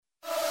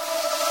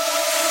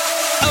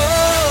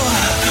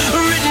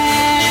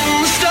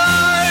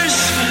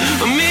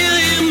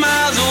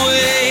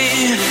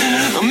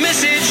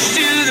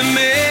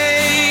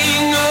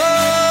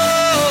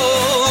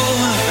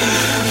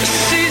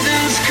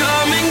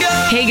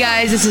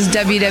guys, this is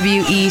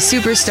WWE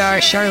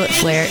superstar Charlotte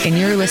Flair, and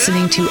you're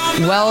listening to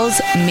Wells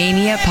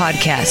Mania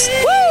Podcast.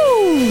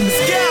 Woo!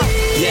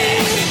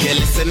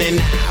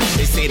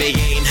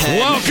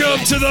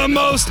 Welcome to the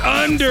most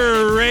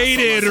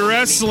underrated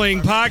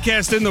wrestling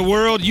podcast in the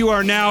world. You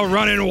are now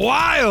running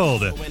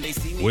wild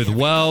with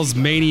Wells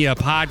Mania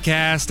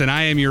Podcast, and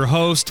I am your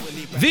host,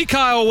 the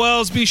Kyle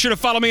Wells. Be sure to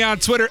follow me on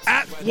Twitter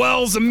at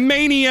Wells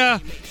Mania.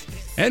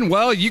 And,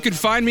 well, you can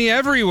find me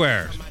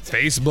everywhere.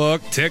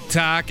 Facebook,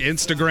 TikTok,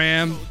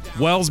 Instagram,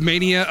 Wells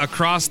Mania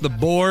across the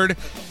board.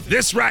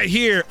 This right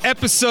here,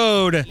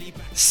 episode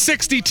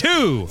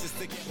 62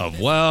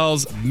 of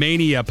Wells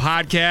Mania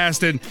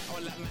Podcast. And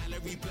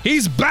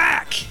he's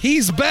back.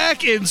 He's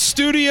back in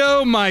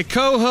studio. My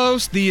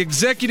co-host, the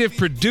executive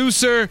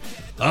producer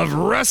of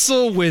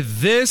Wrestle With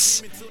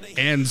This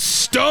and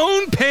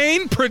Stone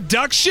Pain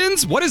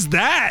Productions. What is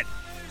that?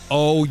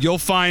 Oh, you'll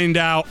find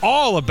out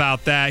all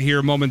about that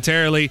here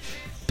momentarily.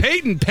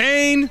 Peyton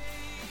Payne,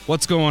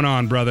 what's going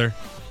on, brother?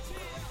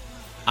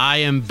 I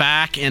am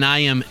back, and I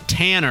am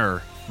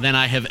tanner than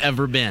I have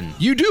ever been.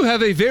 You do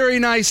have a very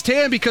nice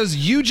tan because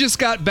you just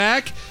got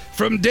back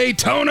from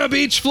Daytona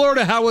Beach,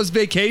 Florida. How was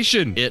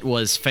vacation? It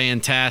was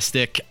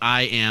fantastic.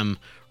 I am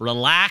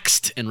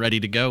relaxed and ready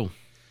to go.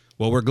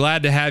 Well, we're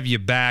glad to have you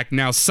back.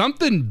 Now,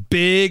 something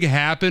big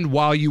happened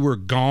while you were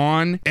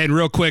gone. And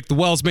real quick, the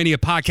Wells Mania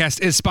Podcast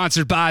is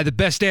sponsored by the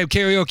best damn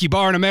karaoke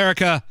bar in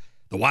America,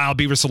 the Wild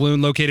Beaver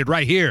Saloon, located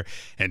right here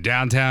in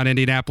downtown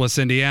Indianapolis,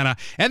 Indiana,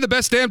 and the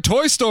best damn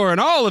toy store in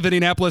all of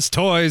Indianapolis,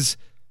 Toys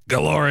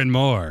Galore and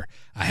more.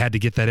 I had to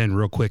get that in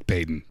real quick,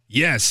 Peyton.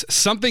 Yes,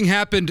 something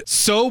happened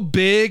so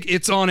big,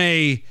 it's on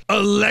a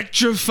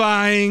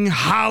electrifying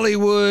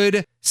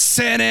Hollywood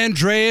San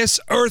Andreas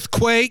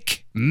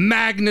earthquake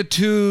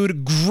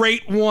magnitude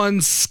great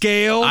one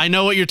scale. I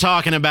know what you're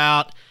talking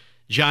about.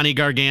 Johnny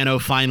Gargano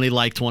finally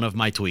liked one of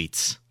my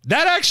tweets.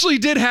 That actually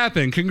did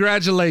happen.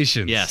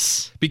 Congratulations.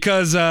 Yes.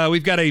 Because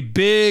we've got a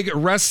big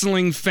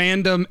wrestling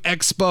fandom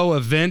expo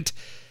event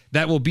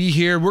that will be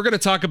here. We're going to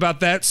talk about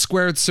that.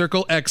 Squared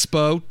Circle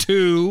Expo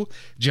 2.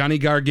 Johnny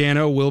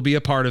Gargano will be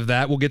a part of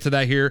that. We'll get to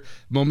that here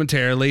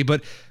momentarily.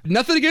 But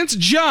nothing against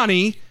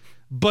Johnny,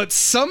 but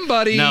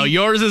somebody... No,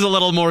 yours is a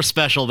little more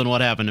special than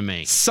what happened to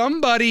me.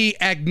 Somebody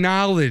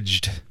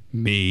acknowledged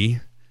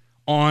me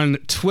on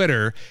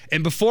Twitter.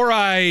 And before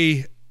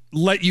I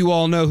let you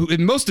all know who,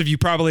 and most of you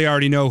probably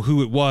already know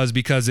who it was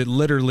because it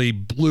literally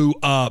blew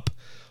up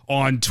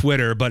on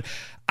Twitter, but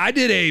I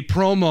did a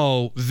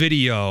promo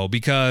video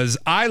because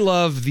I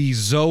love the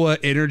Zoa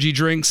energy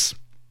drinks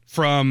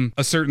from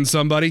a certain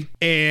somebody,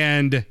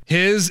 and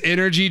his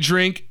energy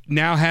drink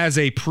now has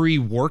a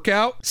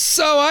pre-workout.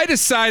 So I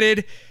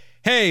decided,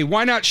 hey,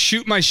 why not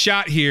shoot my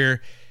shot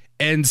here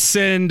and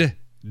send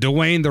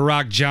Dwayne "The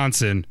Rock"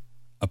 Johnson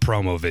a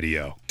promo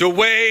video.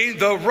 Dwayne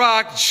 "The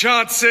Rock"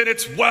 Johnson,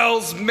 it's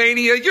Wells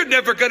Mania. You're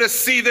never gonna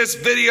see this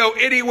video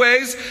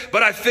anyways,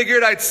 but I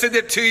figured I'd send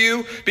it to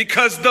you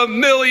because the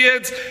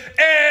millions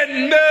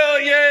and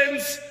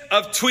millions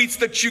of tweets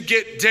that you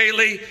get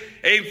daily,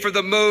 aim for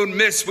the moon,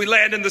 miss, we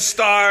land in the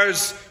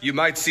stars. You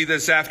might see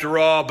this after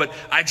all, but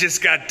I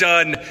just got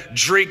done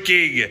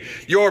drinking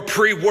your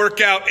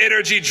pre-workout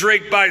energy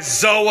drink by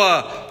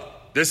Zoa.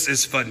 This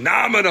is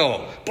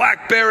phenomenal.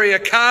 Blackberry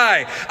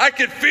Acai. I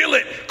can feel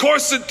it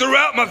coursing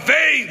throughout my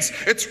veins.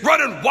 It's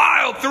running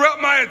wild throughout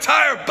my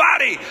entire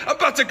body. I'm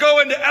about to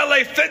go into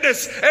LA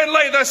Fitness and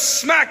lay the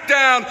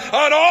smackdown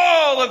on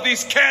all of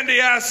these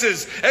candy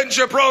asses and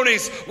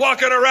jabronis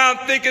walking around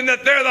thinking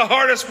that they're the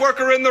hardest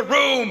worker in the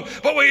room.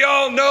 But we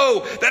all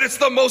know that it's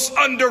the most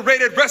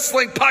underrated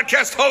wrestling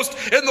podcast host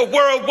in the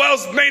world,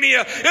 Wells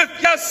Mania.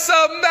 If yes,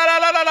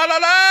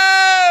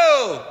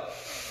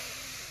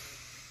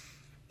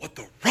 what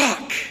The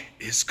Rock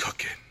is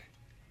cooking.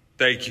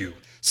 Thank you.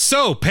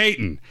 So,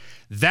 Peyton,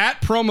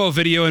 that promo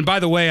video, and by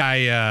the way,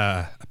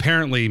 I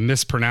apparently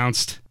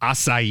mispronounced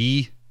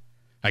acai.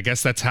 I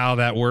guess that's how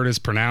that word is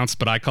pronounced,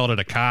 but I called it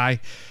acai.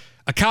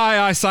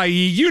 Acai,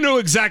 acai, you know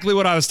exactly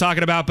what I was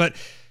talking about, but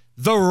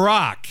The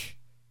Rock,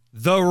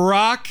 The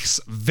Rock's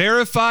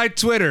verified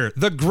Twitter,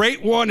 the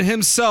great one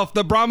himself,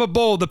 the Brahma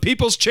Bull, the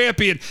people's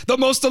champion, the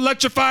most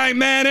electrifying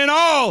man in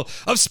all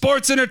of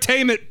sports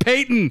entertainment,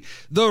 Peyton.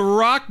 The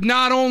Rock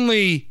not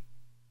only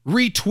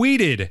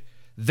retweeted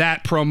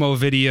that promo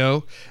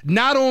video,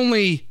 not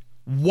only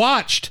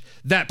watched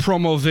that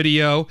promo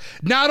video,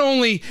 not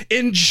only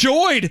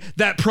enjoyed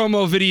that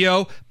promo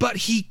video, but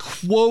he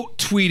quote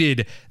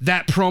tweeted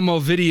that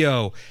promo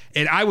video.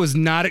 And I was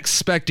not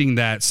expecting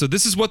that. So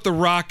this is what The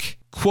Rock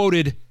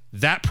quoted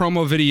that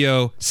promo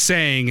video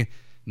saying,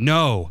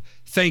 "No,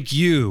 thank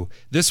you.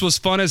 This was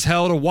fun as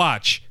hell to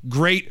watch.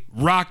 Great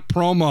Rock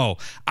promo.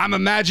 I'm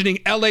imagining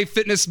LA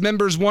Fitness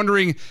members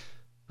wondering,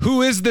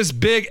 who is this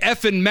big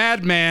effing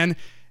madman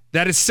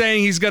that is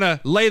saying he's going to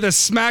lay the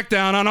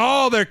smackdown on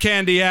all their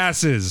candy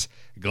asses?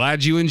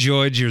 Glad you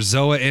enjoyed your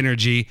Zoa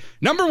Energy,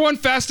 #1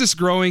 fastest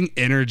growing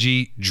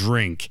energy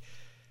drink."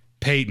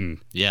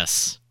 Peyton.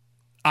 Yes.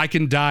 I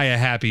can die a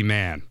happy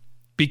man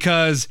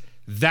because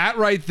That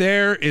right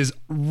there is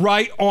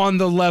right on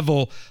the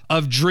level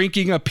of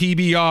drinking a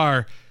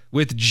PBR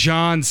with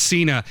John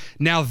Cena.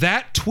 Now,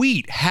 that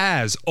tweet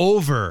has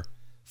over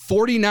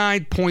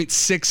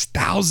 49.6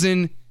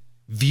 thousand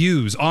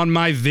views on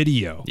my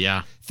video.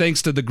 Yeah.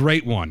 Thanks to the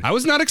great one. I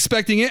was not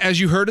expecting it, as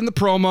you heard in the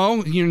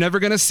promo. You're never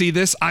going to see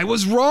this. I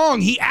was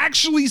wrong. He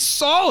actually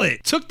saw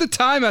it, took the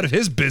time out of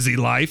his busy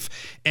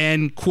life,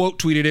 and quote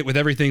tweeted it with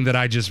everything that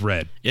I just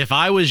read. If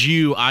I was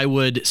you, I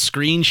would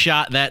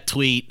screenshot that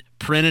tweet,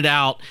 print it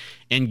out,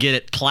 and get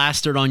it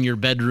plastered on your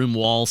bedroom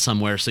wall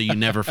somewhere so you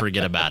never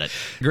forget about it.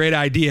 Great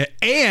idea.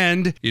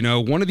 And,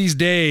 one of these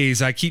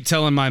days, I keep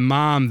telling my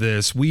mom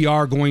this, we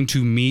are going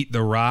to meet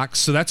The Rock.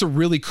 So that's a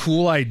really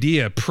cool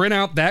idea. Print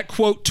out that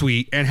quote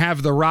tweet and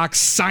have The Rock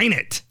sign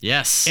it.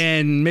 Yes.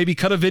 And maybe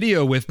cut a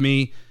video with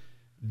me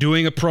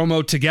doing a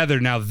promo together.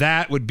 Now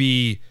that would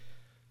be,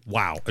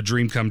 wow, a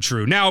dream come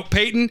true. Now,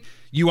 Peyton,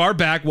 you are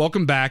back.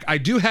 Welcome back. I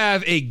do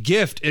have a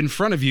gift in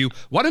front of you.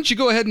 Why don't you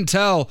go ahead and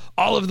tell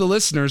all of the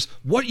listeners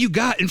what you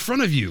got in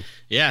front of you?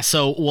 Yeah,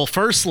 so,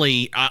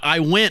 firstly, I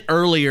went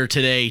earlier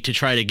today to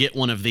try to get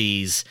one of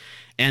these,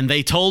 and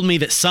they told me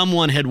that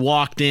someone had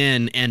walked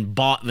in and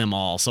bought them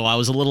all, so I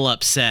was a little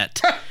upset.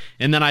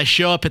 And then I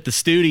show up at the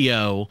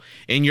studio,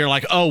 and you're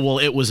like, oh, well,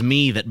 it was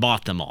me that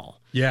bought them all.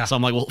 Yeah. So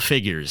I'm like, well,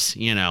 figures,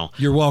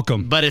 You're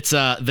welcome. But it's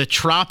the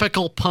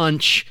Tropical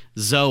Punch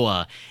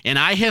Zoa, and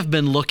I have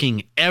been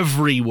looking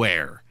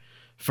everywhere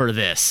for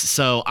this.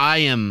 So I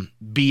am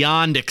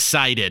beyond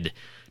excited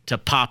to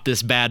pop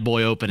this bad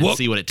boy open and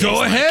see what it tastes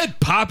like. Go ahead,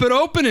 pop it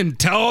open and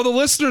tell all the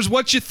listeners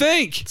what you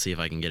think. Let's see if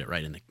I can get it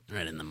right in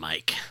the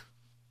mic.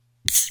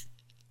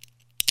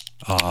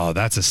 Oh,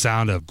 that's a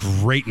sound of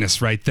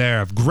greatness right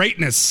there, of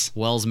greatness.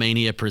 Wells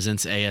Mania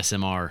presents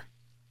ASMR.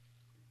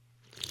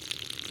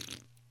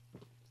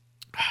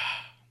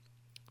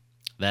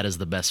 That is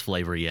the best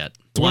flavor yet.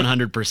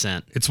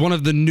 100%. It's one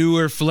of the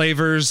newer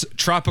flavors,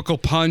 Tropical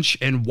Punch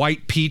and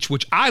White Peach,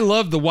 which I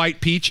love the White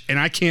Peach, and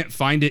I can't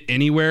find it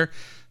anywhere.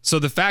 So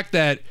the fact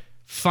that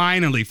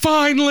finally,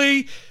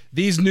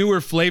 these newer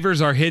flavors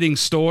are hitting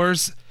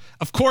stores,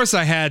 of course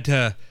I had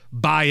to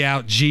buy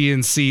out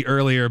GNC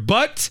earlier,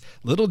 but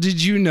little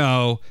did you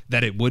know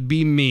that it would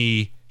be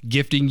me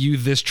gifting you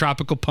this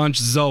Tropical Punch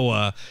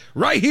Zoa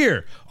right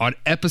here on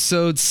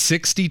episode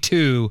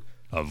 62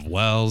 of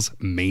Wells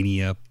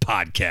Mania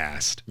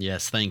Podcast.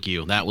 Yes, thank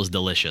you. That was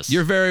delicious.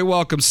 You're very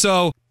welcome.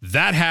 So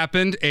that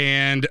happened,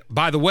 and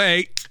by the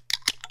way,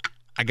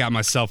 I got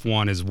myself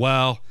one as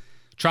well.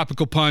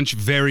 Tropical Punch,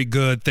 very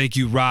good. Thank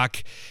you,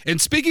 Rock.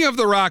 And speaking of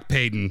The Rock,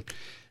 Peyton,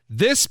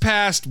 this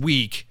past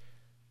week,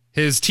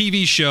 his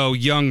TV show,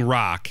 Young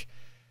Rock,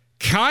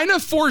 kind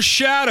of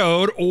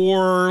foreshadowed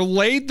or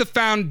laid the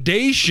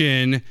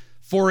foundation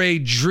for a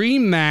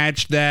dream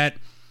match that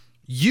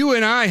you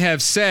and I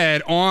have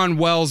said on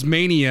Wells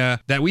Mania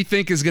that we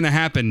think is going to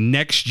happen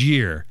next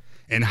year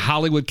in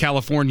Hollywood,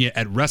 California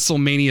at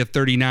WrestleMania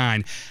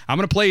 39. I'm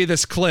going to play you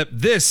this clip.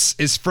 This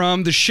is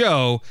from the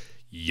show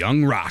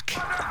Young Rock.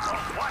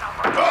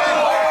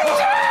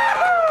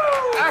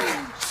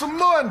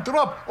 Samoan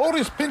drop.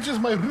 Always pinches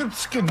my rib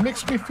skin,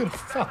 makes me feel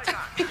fat.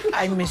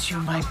 I miss you,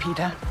 my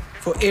Peter.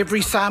 For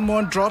every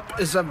Samoan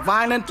drop is a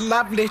violent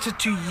love letter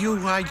to you,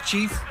 my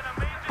chief.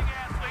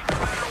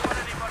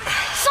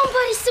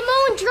 Somebody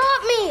Samoan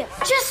drop me!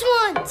 Just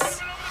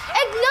once!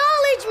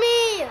 Acknowledge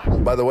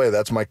me! By the way,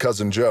 that's my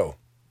cousin Joe,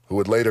 who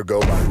would later go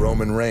by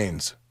Roman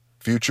Reigns,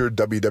 future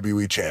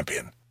WWE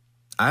champion.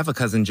 I have a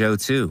cousin Joe,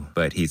 too,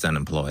 but he's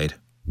unemployed.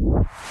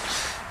 Come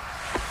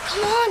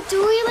on,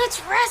 Dewey,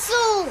 let's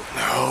wrestle!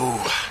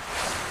 No.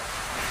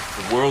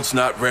 The world's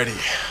not ready.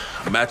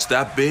 A match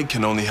that big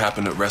can only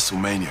happen at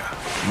WrestleMania.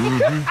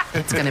 Mm-hmm.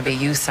 It's going to be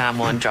you,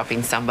 Samoan,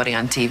 dropping somebody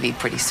on TV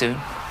pretty soon.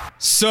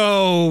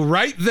 So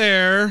right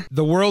there,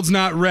 the world's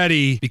not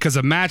ready because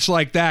a match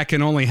like that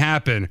can only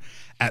happen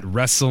at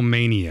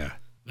WrestleMania.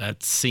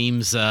 That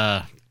seems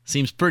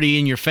pretty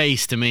in your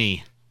face to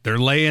me. They're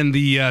laying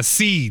the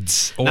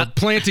seeds or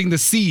planting the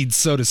seeds,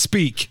 so to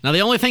speak. Now,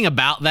 the only thing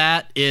about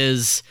that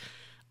is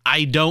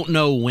I don't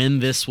know when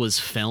this was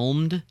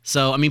filmed.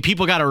 So, I mean,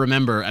 people got to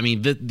remember, I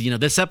mean,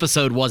 this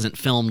episode wasn't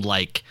filmed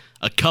like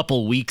a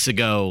couple weeks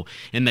ago,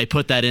 and they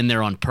put that in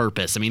there on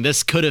purpose. I mean,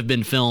 this could have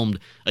been filmed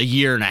a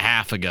year and a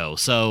half ago.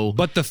 So,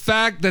 but the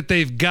fact that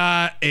they've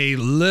got a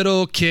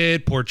little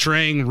kid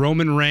portraying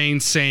Roman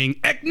Reigns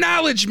saying,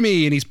 "Acknowledge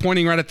me," and he's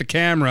pointing right at the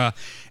camera,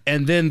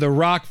 and then The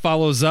Rock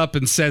follows up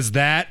and says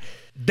that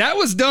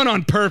was done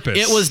on purpose.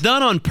 It was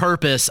done on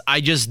purpose.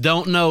 I just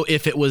don't know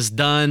if it was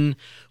done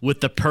with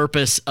the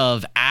purpose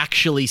of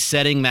actually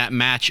setting that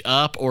match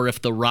up or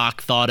if The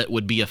Rock thought it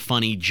would be a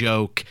funny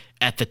joke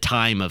at the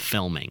time of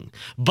filming.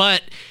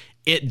 But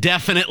it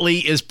definitely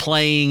is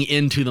playing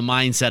into the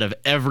mindset of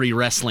every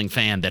wrestling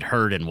fan that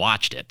heard and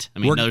watched it. I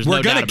mean, there's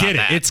no doubt about that. We're going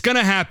to get it. It's going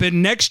to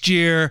happen next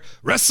year,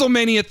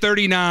 WrestleMania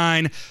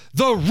 39,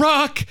 The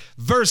Rock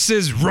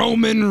versus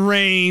Roman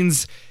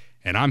Reigns,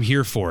 and I'm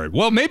here for it.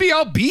 Well, maybe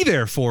I'll be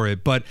there for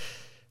it, but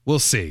we'll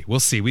see. We'll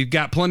see. We've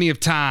got plenty of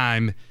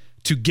time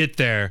to get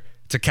there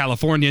to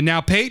California. Now,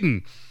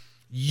 Peyton,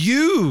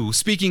 you,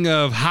 speaking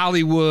of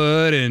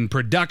Hollywood and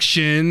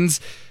productions,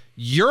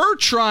 you're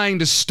trying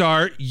to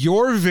start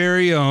your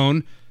very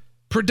own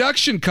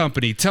production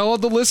company. Tell all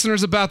the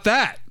listeners about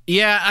that.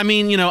 Yeah, I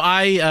mean,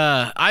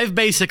 I've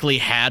basically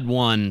had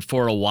one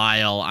for a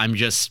while. I'm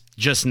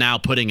just now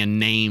putting a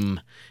name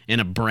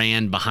and a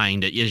brand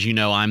behind it. As you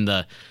know, I'm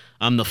the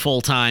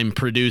full-time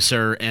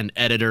producer and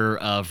editor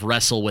of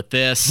Wrestle With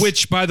This.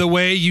 Which, by the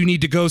way, you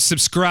need to go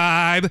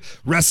subscribe.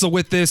 Wrestle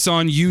With This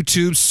on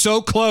YouTube.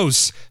 So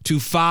close to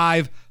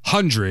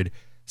 500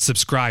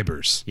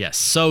 subscribers. Yes,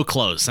 so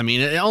close. I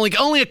mean,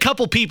 only a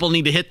couple people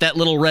need to hit that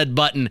little red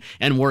button,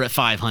 and we're at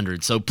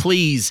 500. So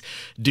please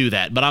do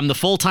that. But I'm the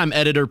full-time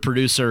editor,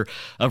 producer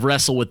of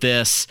Wrestle With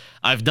This.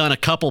 I've done a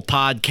couple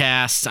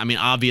podcasts. I mean,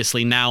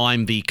 obviously, now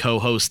I'm the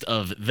co-host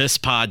of this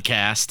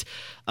podcast.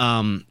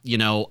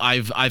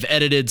 I've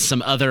edited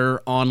some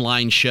other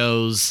online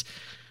shows.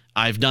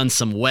 I've done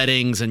some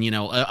weddings, and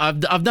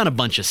I've done a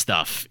bunch of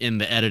stuff in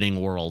the editing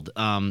world.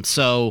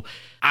 So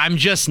I'm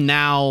just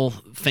now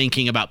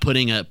thinking about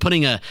putting a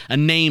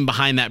name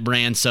behind that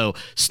brand. So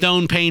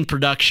Stone Pain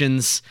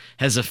Productions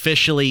has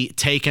officially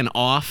taken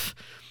off.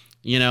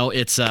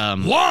 It's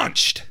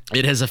launched.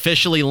 It has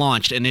officially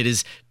launched, and it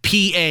is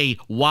PAYNE,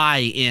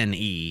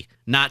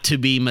 not to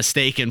be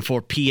mistaken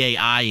for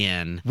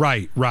PAIN.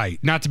 Right.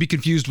 Not to be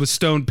confused with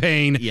Stone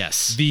Pain.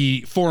 Yes.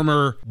 The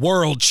former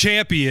world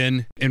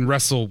champion in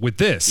Wrestle With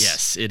This.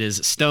 Yes, it is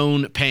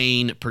Stone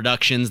Pain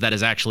Productions. That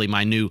is actually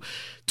my new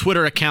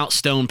Twitter account,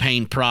 Stone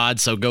Pain Prod,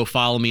 so go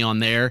follow me on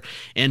there.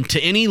 And to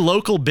any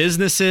local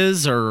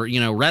businesses or,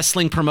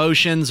 wrestling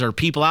promotions or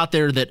people out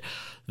there that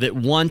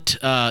want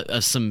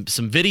some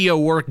video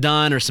work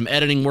done or some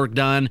editing work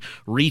done,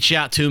 reach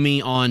out to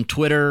me on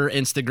Twitter,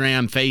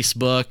 Instagram,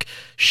 Facebook.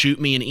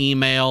 Shoot me an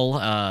email,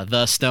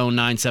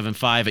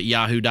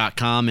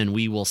 thestone975@yahoo.com, and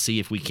we will see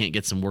if we can't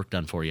get some work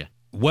done for you.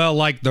 Well,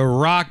 like The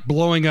Rock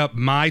blowing up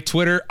my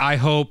Twitter, I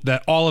hope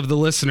that all of the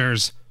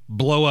listeners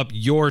blow up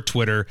your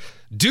Twitter.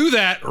 Do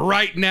that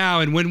right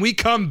now. And when we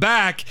come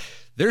back,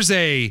 there's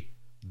a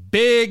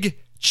big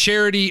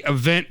charity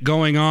event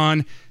going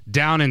on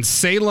down in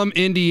Salem,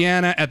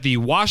 Indiana at the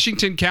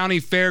Washington County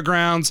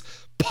Fairgrounds,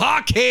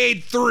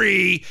 Pawcade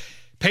 3.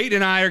 Peyton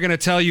and I are going to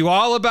tell you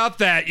all about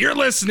that. You're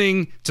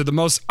listening to the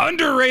most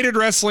underrated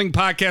wrestling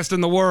podcast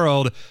in the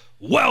world,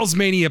 Wells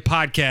Mania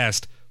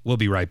Podcast. We'll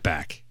be right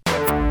back.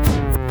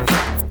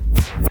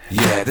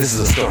 Yeah, this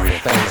is a story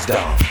of famous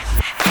dog.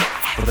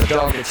 But the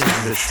dog that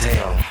chases its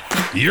tail.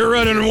 You're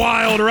running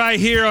wild right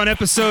here on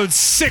episode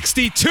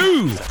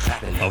 62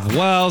 of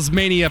Wells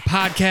Mania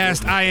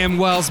Podcast. I am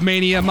Wells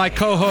Mania. My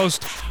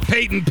co-host,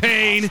 Peyton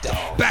Payne,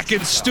 back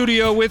in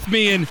studio with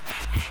me. And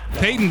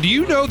Peyton, do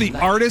you know the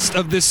artist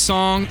of this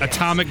song,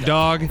 Atomic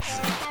Dog?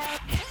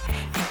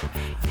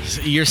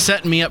 You're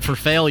setting me up for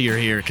failure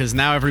here, because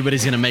now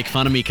everybody's going to make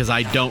fun of me because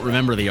I don't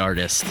remember the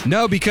artist.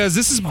 No, because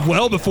this is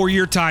well before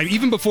your time,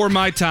 even before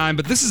my time,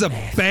 but this is a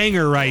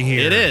banger right here.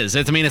 It is.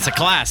 It's a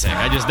classic.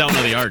 I just don't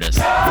know the artist.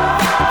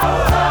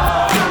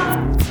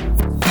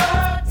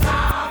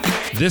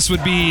 This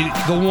would be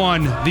the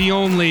one, the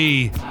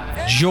only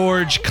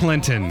George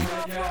Clinton.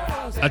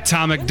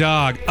 Atomic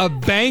Dog. A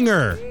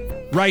banger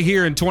right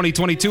here in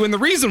 2022. And the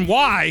reason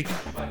why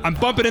I'm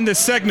bumping in this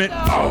segment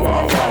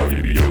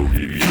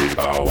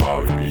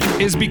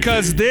is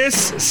because this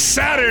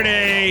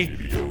Saturday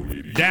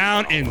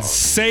down in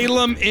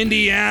Salem,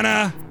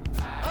 Indiana,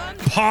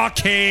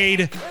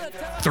 Pawcade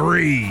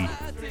 3,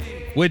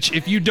 which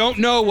if you don't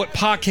know what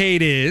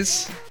Pawcade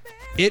is,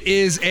 it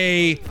is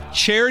a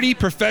charity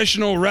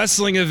professional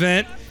wrestling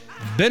event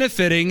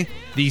benefiting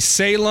the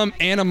Salem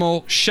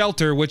Animal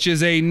Shelter, which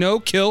is a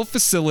no-kill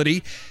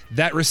facility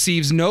that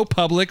receives no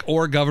public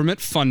or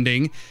government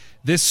funding.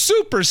 This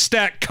super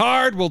stacked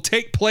card will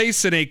take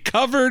place in a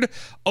covered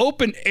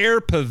open-air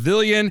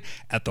pavilion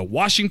at the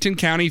Washington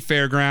County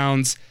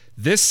Fairgrounds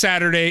this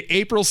Saturday,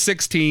 April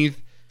 16th,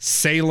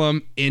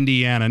 Salem,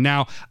 Indiana.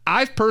 Now,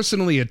 I've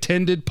personally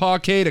attended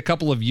Pawcade a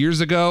couple of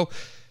years ago.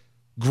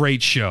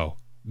 Great show.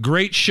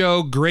 Great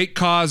show, great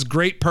cause,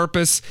 great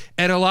purpose,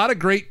 and a lot of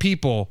great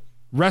people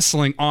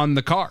wrestling on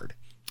the card.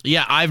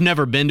 Yeah, I've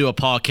never been to a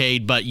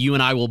Pawcade, but you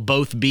and I will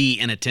both be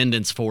in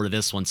attendance for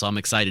this one, so I'm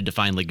excited to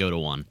finally go to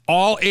one.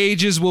 All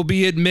ages will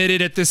be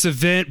admitted at this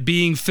event,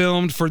 being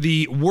filmed for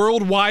the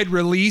worldwide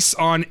release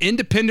on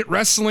Independent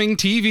Wrestling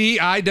TV,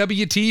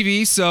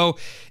 IWTV, so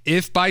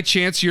if by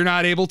chance you're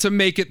not able to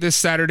make it this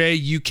Saturday,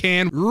 you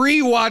can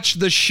rewatch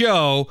the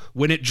show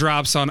when it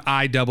drops on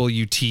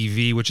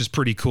IWTV, which is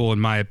pretty cool in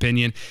my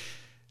opinion.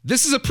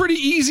 This is a pretty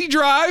easy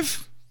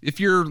drive. If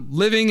you're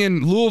living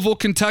in Louisville,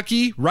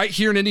 Kentucky, right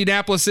here in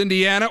Indianapolis,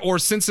 Indiana, or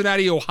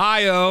Cincinnati,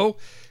 Ohio,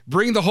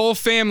 bring the whole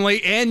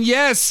family. And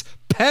yes,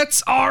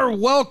 pets are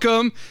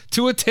welcome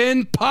to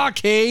attend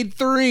Pawcade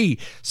 3.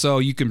 So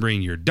you can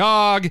bring your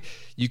dog,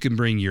 you can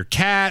bring your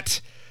cat.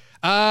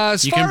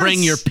 You can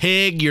bring your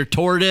pig, your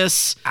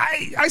tortoise.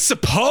 I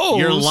suppose.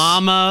 Your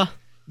llama.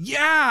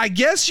 Yeah, I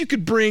guess you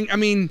could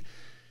bring,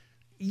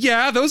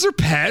 yeah, those are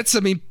pets.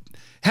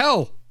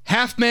 Hell,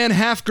 half man,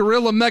 half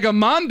gorilla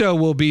Megamondo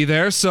will be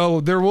there, so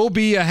there will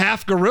be a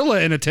half gorilla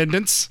in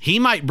attendance. He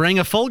might bring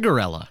a full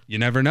gorilla. You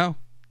never know.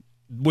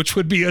 Which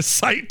would be a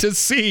sight to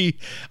see,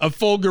 a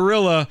full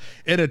gorilla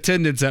in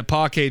attendance at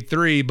Pawcade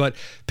 3. But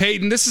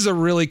Peyton, this is a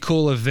really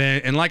cool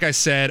event. And like I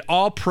said,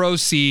 all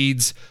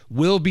proceeds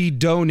will be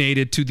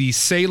donated to the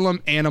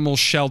Salem Animal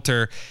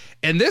Shelter.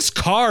 And this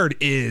card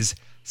is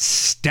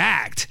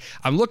stacked.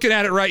 I'm looking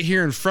at it right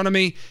here in front of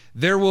me.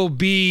 There will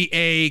be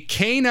a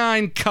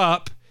Canine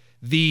Cup,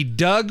 the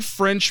Doug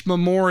French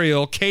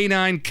Memorial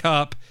Canine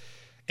Cup.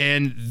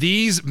 And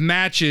these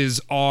matches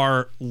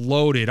are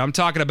loaded. I'm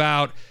talking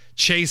about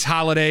Chase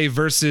Holiday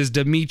versus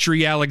Dmitry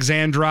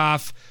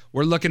Alexandrov.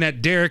 We're looking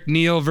at Derek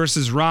Neal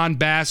versus Ron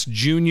Bass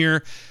Jr.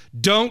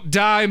 Don't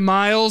Die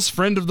Miles,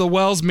 friend of the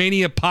Wells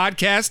Mania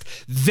podcast.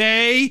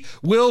 They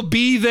will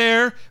be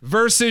there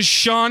versus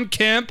Sean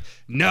Kemp.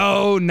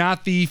 No,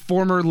 not the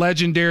former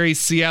legendary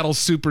Seattle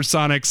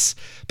Supersonics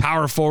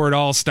power forward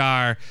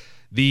all-star.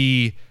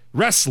 The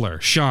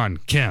wrestler, Sean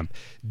Kemp.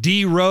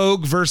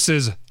 D-Rogue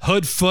versus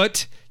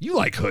Hoodfoot. You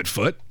like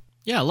Hoodfoot.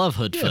 Yeah, I love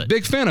Hoodfoot. Yeah,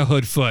 big fan of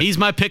Hoodfoot. He's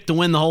my pick to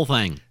win the whole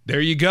thing.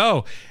 There you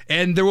go.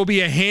 And there will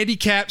be a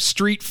handicap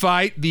street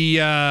fight. The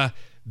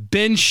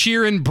Ben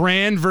Sheeran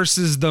brand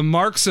versus the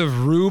Marks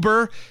of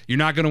Ruber. You're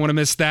not going to want to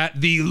miss that.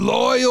 The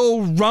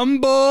Loyal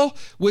Rumble,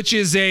 which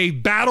is a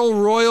battle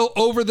royal,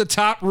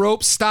 over-the-top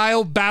rope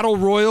style battle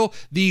royal.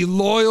 The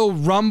Loyal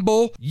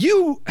Rumble.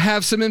 You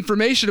have some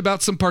information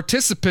about some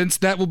participants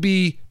that will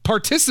be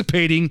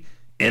participating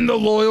in the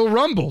Loyal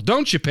Rumble,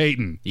 don't you,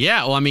 Peyton?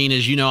 Yeah, well, I mean,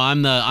 as you know,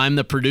 I'm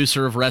the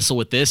producer of Wrestle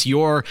With This.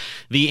 You're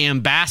the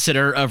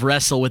ambassador of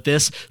Wrestle With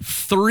This.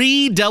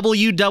 3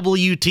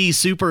 WWT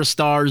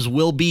superstars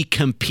will be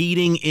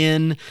competing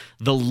in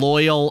the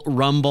Loyal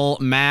Rumble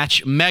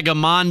match.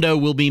 Megamondo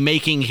will be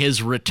making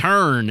his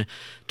return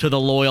to the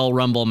Loyal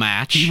Rumble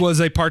match. He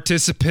was a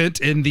participant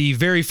in the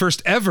very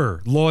first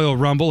ever Loyal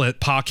Rumble at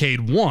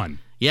Pawcade 1.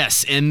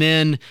 Yes, and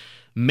then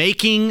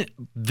making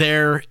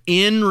their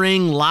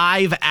in-ring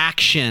live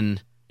action,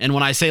 and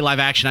when I say live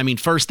action, I mean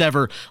first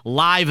ever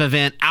live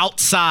event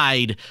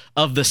outside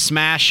of the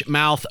Smash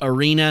Mouth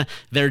Arena,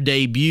 their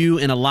debut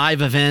in a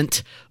live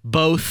event,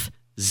 both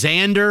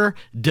Xander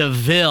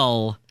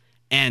DeVille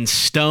and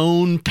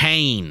Stone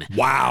Payne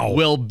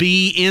will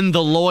be in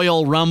the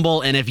Loyal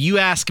Rumble. And if you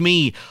ask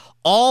me,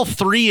 all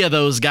 3 of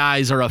those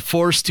guys are a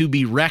force to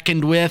be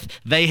reckoned with.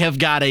 They have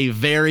got a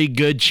very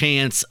good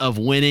chance of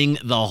winning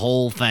the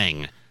whole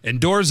thing. And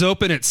doors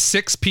open at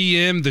 6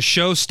 p.m. The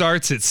show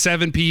starts at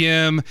 7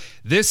 p.m.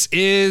 This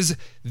is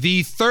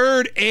the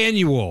 3rd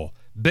annual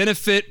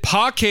benefit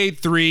Pawcade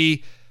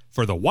 3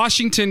 for the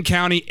Washington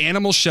County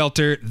Animal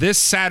Shelter this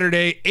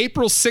Saturday,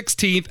 April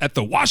 16th at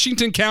the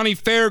Washington County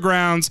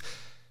Fairgrounds.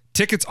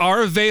 Tickets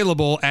are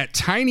available at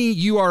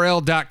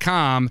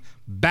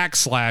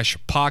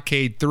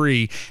tinyurl.com/Pawcade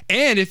 3.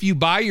 And if you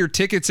buy your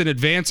tickets in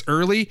advance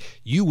early,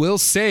 you will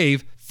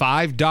save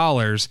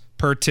 $5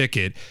 per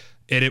ticket.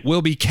 And it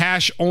will be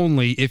cash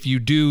only if you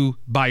do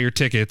buy your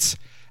tickets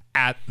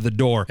at the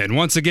door. And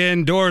once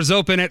again, doors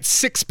open at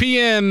 6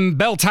 p.m.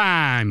 Bell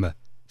time,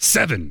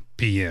 7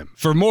 p.m.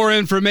 For more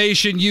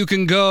information, you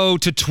can go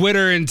to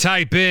Twitter and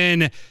type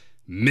in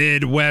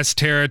Midwest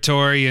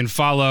Territory and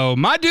follow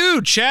my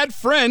dude, Chad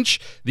French,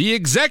 the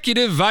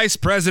Executive Vice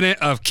President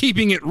of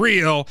Keeping It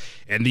Real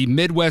and the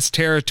Midwest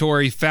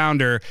Territory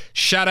founder.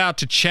 Shout out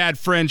to Chad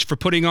French for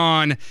putting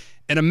on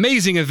an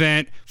amazing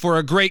event for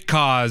a great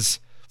cause.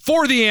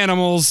 For the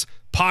animals,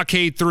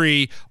 Pawcade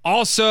 3.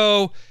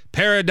 Also,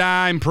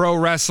 Paradigm Pro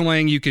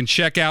Wrestling. You can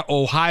check out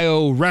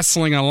Ohio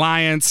Wrestling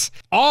Alliance.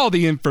 All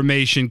the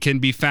information can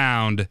be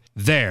found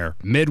there,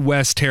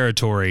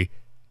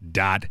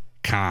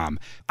 MidwestTerritory.com.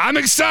 I'm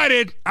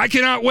excited. I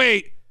cannot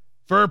wait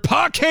for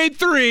Pawcade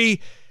 3,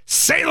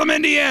 Salem,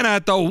 Indiana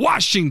at the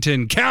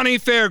Washington County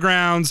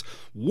Fairgrounds,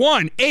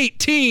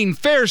 118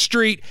 Fair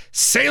Street,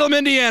 Salem,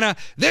 Indiana,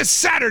 this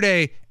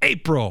Saturday,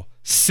 April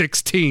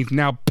 16th.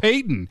 Now,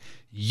 Peyton,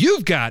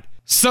 you've got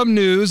some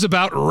news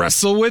about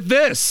Wrestle With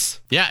This.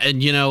 Yeah,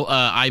 and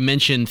I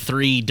mentioned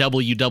 3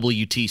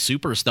 WWT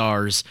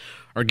superstars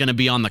are going to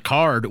be on the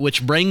card,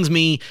 which brings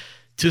me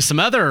to some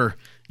other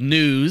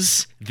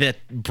news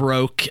that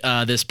broke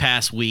this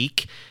past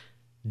week.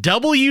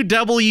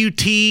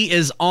 WWT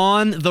is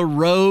on the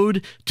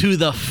road to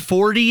the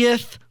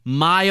 40th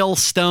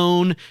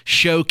milestone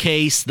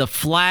showcase, the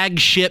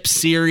flagship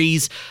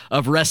series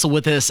of Wrestle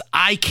With Us.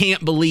 I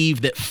can't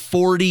believe that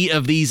 40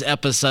 of these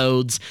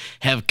episodes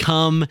have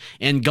come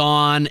and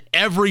gone.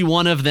 Every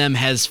one of them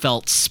has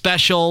felt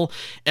special.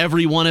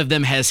 Every one of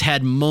them has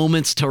had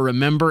moments to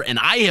remember. And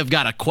I have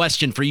got a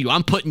question for you.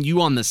 I'm putting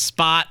you on the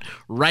spot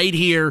right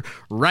here,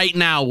 right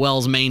now,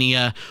 Wells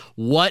Mania.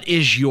 What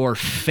is your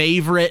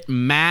favorite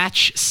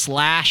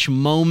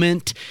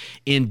match/moment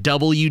in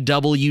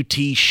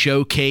WWT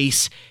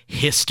Showcase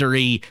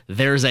history?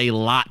 There's a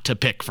lot to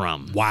pick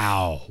from.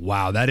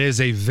 Wow. That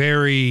is a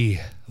very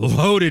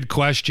loaded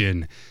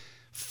question.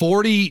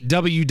 40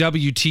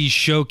 WWT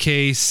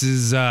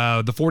Showcases,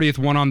 the 40th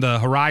one on the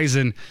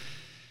horizon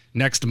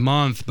next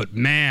month. But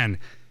man,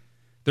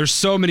 There's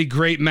so many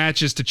great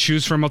matches to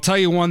choose from. I'll tell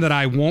you one that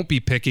I won't be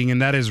picking,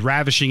 and that is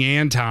Ravishing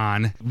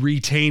Anton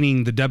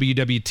retaining the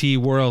WWT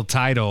World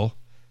title.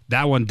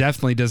 That one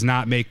definitely does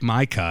not make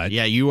my cut.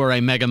 Yeah, you are a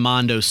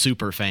Megamondo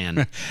super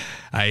fan.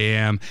 I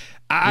am.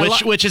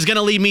 Which is going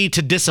to lead me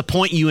to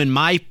disappoint you in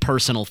my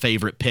personal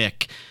favorite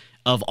pick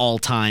of all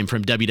time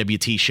from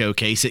WWT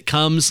Showcase. It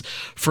comes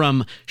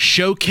from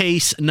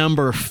Showcase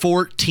number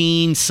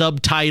 14,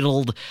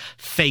 subtitled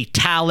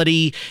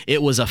Fatality.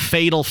 It was a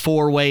fatal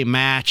four-way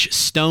match.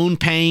 Stone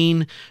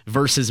Pain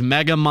versus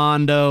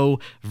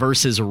Megamondo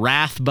versus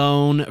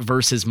Rathbone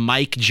versus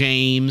Mike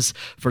James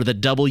for the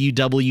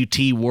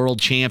WWT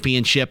World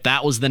Championship.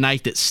 That was the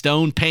night that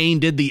Stone Pain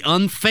did the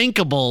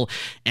unthinkable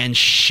and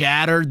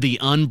shattered the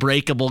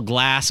unbreakable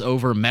glass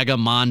over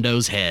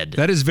Megamondo's head.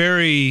 That is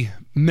very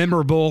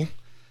memorable.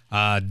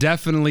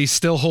 Definitely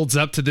still holds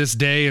up to this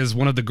day as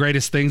one of the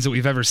greatest things that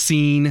we've ever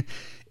seen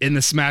in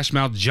the Smash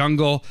Mouth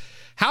jungle.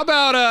 How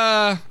about,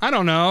 I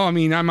don't know, I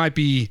mean, I might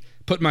be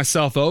putting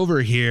myself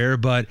over here,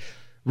 but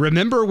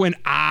remember when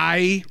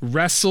I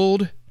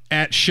wrestled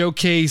at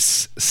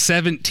Showcase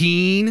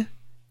 17?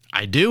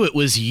 I do. It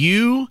was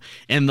you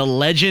and the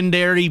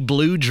legendary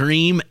Blue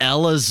Dream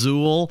El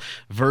Azul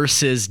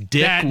versus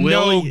Dick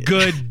Williams. No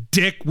good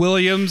Dick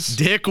Williams.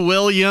 Dick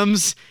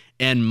Williams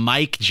and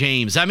Mike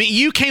James. I mean,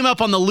 you came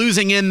up on the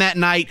losing end that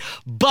night,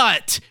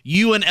 but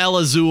you and El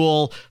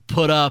Azul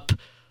put up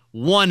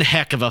one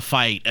heck of a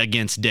fight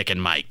against Dick and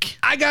Mike.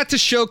 I got to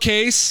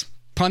showcase,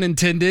 pun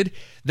intended,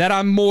 that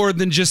I'm more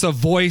than just a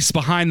voice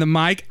behind the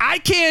mic. I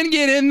can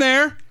get in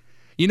there.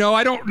 You know,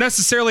 I don't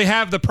necessarily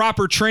have the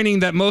proper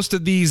training that most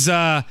of these,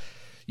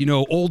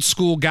 old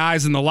school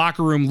guys in the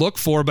locker room look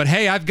for, but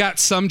hey, I've got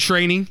some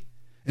training.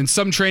 And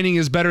some training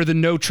is better than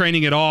no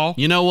training at all.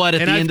 You know what? At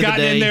the end of the day, I've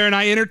gotten in there and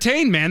I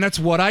entertain, man. That's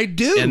what I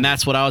do. And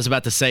that's what I was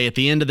about to say. At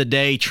the end of the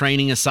day,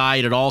 training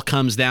aside, it all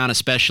comes down,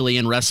 especially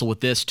in Wrestle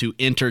With This, to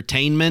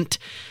entertainment.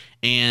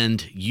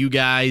 And you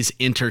guys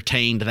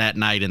entertained that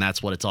night, and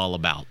that's what it's all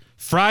about.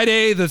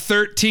 Friday the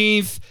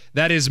 13th,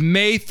 that is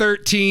May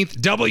 13th,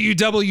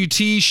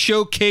 WWT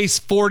Showcase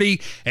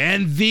 40,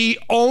 and the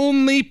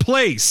only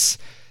place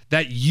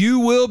that you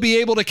will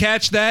be able to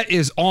catch that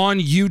is on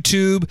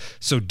YouTube.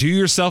 So do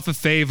yourself a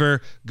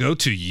favor, go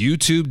to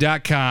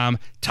youtube.com,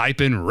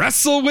 type in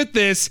Wrestle With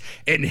This,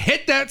 and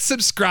hit that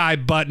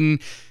subscribe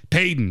button.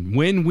 Peyton,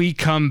 when we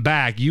come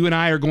back, you and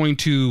I are going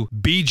to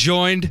be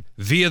joined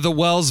via the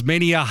Wells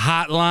Mania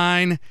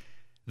hotline,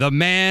 the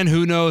man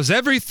who knows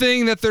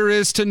everything that there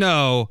is to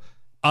know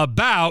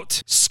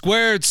about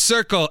Squared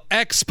Circle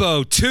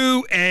Expo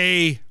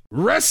 2A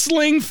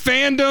wrestling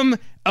fandom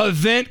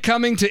event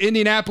coming to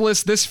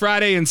Indianapolis this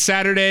Friday and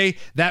Saturday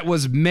that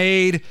was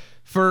made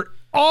for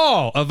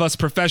all of us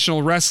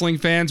professional wrestling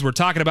fans. We're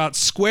talking about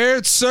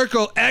Squared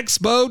Circle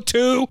Expo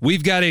 2.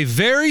 We've got a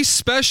very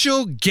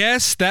special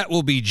guest that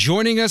will be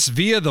joining us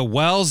via the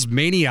Wells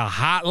Mania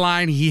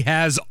hotline. He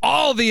has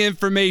all the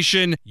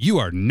information. You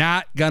are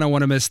not going to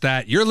want to miss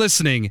that. You're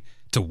listening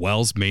to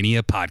Wells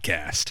Mania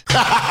Podcast.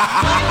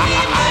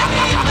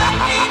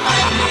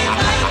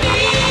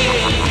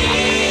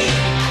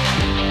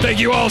 Thank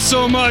you all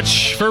so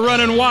much for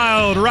running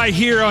wild right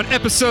here on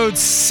episode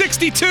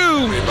 62.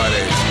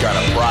 Everybody's got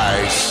a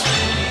price.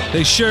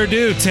 They sure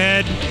do,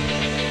 Ted.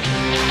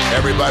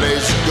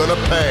 Everybody's gonna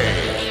pay.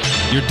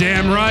 You're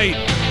damn right.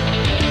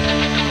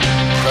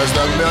 'Cause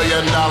the $1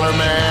 Million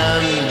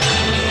Man.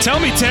 Tell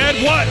me,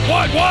 Ted, what?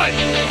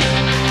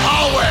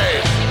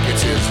 Always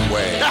gets his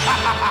way.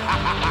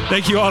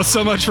 Thank you all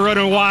so much for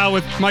running wild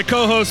with my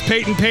co-host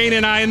Peyton Payne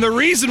and I. And the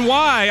reason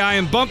why I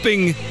am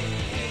bumping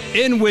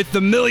in with the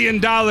 $1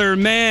 Million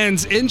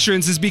Man's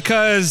entrance is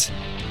because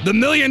the $1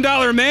 Million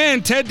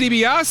Man, Ted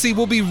DiBiase,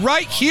 will be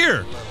right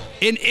here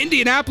in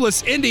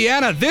Indianapolis,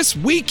 Indiana this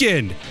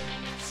weekend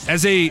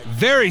as a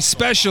very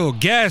special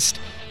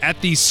guest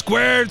at the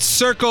Squared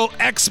Circle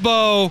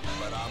Expo.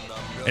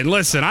 And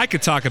listen, I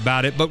could talk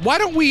about it, but why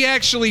don't we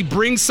actually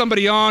bring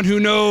somebody on who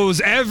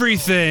knows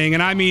everything,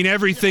 and I mean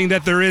everything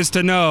that there is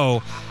to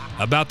know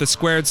about the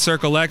Squared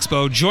Circle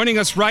Expo. Joining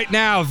us right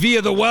now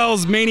via the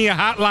Wells Mania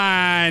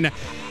hotline,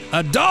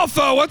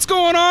 Adolfo, what's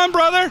going on,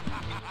 brother?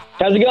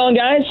 How's it going,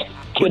 guys?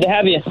 Good to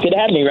have you. Good to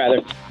have me,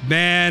 rather.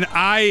 Man,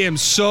 I am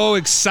so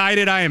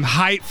excited. I am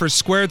hyped for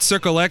Squared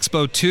Circle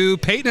Expo 2.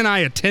 Peyton and I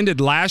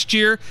attended last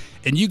year,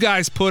 and you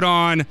guys put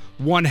on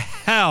one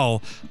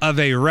hell of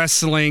a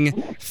wrestling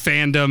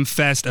fandom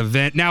fest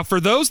event. Now, for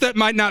those that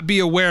might not be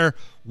aware,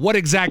 what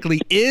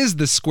exactly is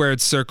the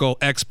Squared Circle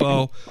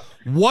Expo?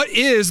 What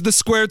is the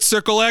Squared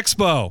Circle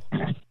Expo?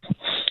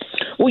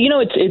 Well,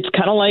 it's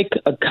kind of like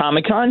a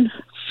Comic-Con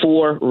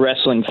for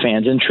wrestling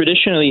fans. And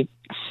traditionally,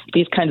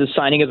 these kinds of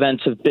signing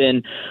events have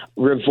been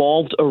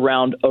revolved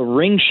around a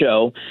ring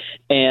show.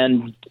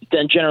 And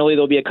then generally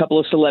there'll be a couple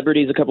of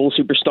celebrities, a couple of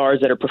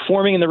superstars that are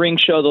performing in the ring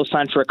show. They'll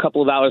sign for a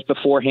couple of hours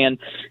beforehand.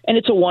 And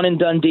it's a one and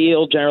done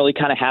deal, generally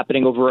kind of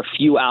happening over a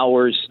few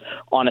hours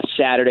on a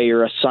Saturday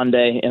or a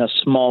Sunday in a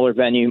smaller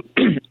venue.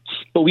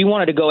 but we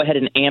wanted to go ahead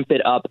and amp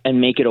it up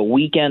and make it a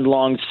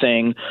weekend-long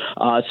thing.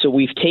 So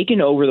we've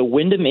taken over the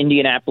Wyndham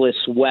Indianapolis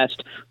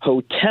West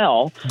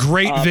Hotel.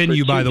 Great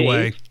venue, by the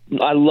way.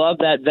 I love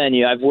that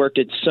venue. I've worked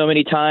it so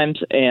many times,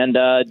 and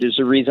there's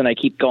a reason I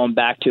keep going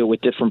back to it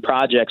with different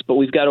projects. But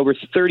we've got over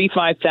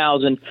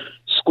 35,000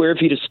 square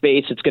feet of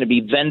space. It's going to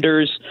be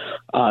vendors,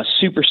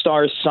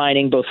 superstars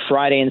signing both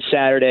Friday and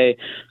Saturday,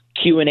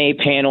 Q&A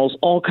panels,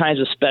 all kinds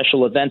of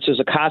special events. There's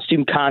a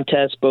costume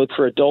contest both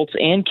for adults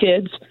and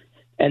kids.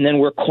 And then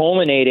we're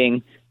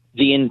culminating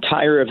the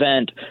entire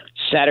event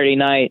Saturday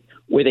night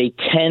with a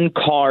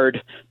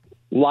 10-card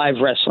live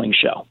wrestling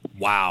show.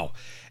 Wow.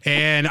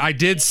 And I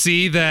did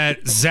see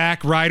that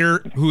Zack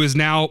Ryder, who is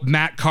now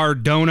Matt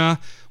Cardona,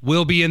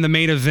 will be in the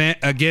main event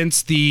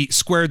against the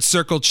Squared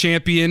Circle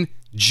champion,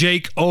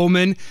 Jake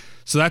Ullman.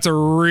 So that's a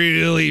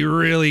really,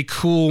 really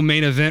cool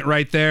main event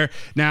right there.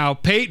 Now,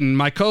 Peyton,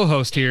 my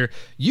co-host here,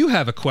 you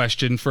have a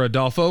question for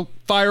Adolfo.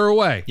 Fire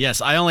away.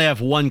 Yes, I only have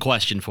one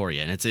question for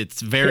you, and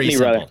it's very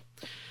simple. Brother.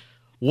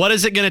 What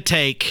is it going to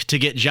take to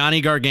get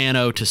Johnny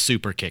Gargano to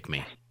super kick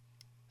me?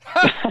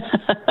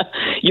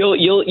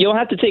 You'll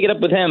have to take it up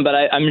with him, but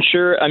I'm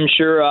sure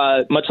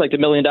much like the $1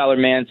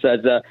 Million Man says,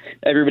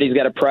 everybody's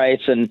got a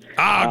price, and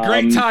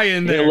great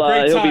tie-in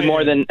there. He'll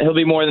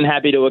be more than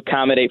happy to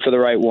accommodate for the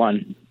right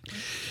one.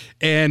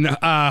 And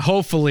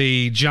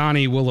hopefully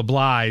Johnny will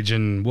oblige,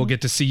 and we'll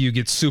get to see you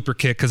get super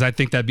kicked, because I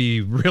think that'd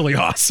be really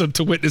awesome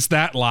to witness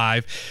that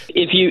live.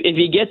 If you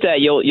get that,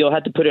 you'll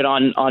have to put it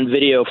on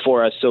video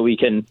for us so we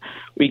can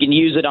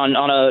use it on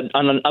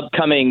an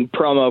upcoming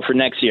promo for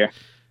next year.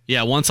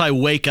 Yeah, once I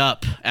wake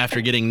up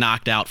after getting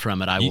knocked out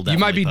from it, I will definitely You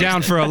might be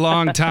down for a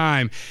long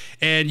time.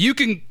 And you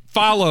can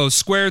follow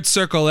Squared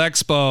Circle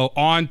Expo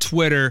on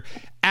Twitter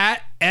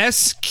at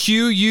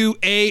SQUAR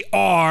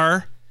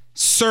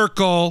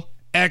Circle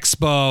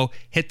Expo.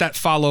 Hit that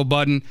follow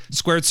button,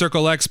 Squared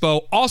Circle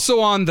Expo. Also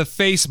on the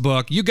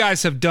Facebook. You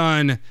guys have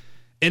done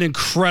an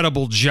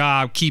incredible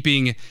job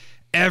keeping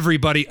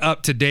everybody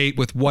up to date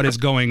with what is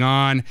going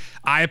on.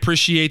 I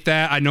appreciate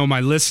that. I know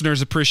my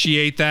listeners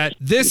appreciate that.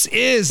 This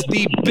is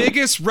the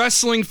biggest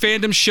wrestling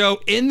fandom show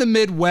in the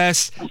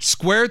Midwest,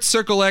 Squared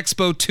Circle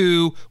Expo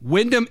 2,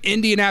 Wyndham,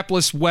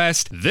 Indianapolis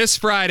West, this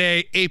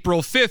Friday,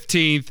 April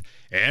 15th,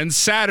 and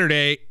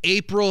Saturday,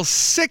 April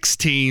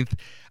 16th.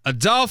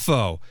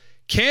 Adolfo,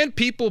 can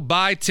people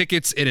buy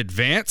tickets in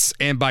advance?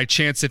 And by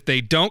chance, if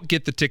they don't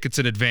get the tickets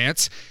in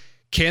advance,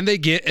 can they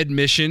get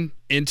admission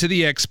into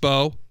the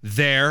expo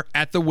there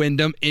at the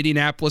Wyndham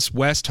Indianapolis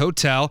West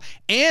Hotel?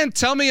 And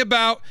tell me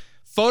about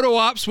photo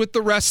ops with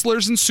the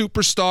wrestlers and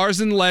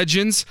superstars and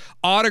legends,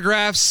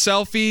 autographs,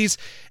 selfies,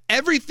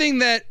 everything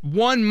that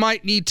one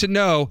might need to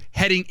know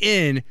heading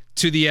in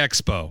to the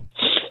expo.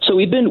 So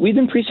we've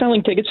been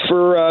pre-selling tickets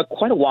for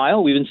quite a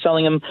while. We've been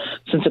selling them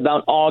since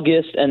about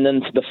August, and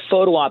then the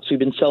photo ops, we've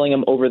been selling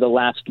them over the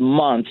last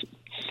month.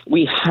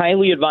 We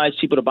highly advise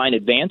people to buy in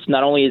advance.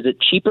 Not only is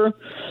it cheaper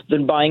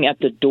than buying at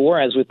the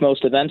door, as with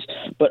most events,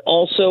 but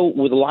also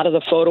with a lot of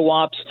the photo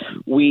ops,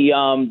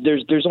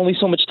 there's only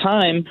so much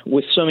time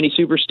with so many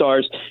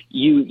superstars.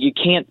 You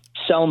can't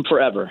sell them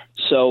forever.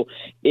 So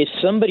if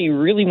somebody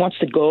really wants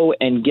to go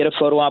and get a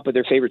photo op with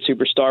their favorite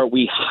superstar,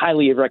 we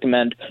highly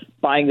recommend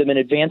buying them in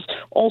advance.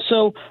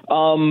 Also,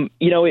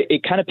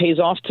 it kind of pays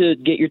off to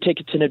get your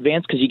tickets in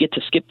advance because you get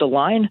to skip the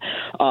line.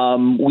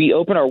 We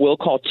open our will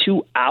call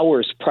 2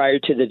 hours prior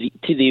to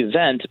the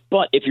event,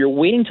 but if you're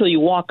waiting till you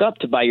walk up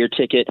to buy your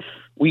ticket,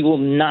 we will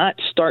not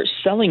start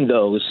selling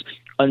those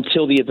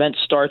until the event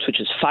starts, which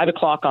is 5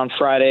 o'clock on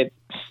Friday,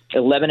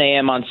 11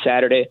 a.m. on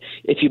Saturday.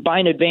 If you buy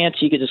in advance,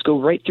 you can just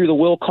go right through the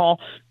will call,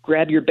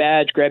 grab your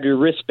badge, grab your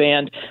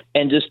wristband,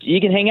 and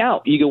you can hang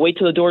out. You can wait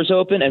till the doors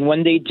open, and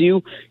when they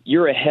do,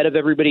 you're ahead of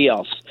everybody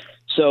else.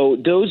 So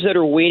those that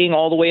are waiting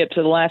all the way up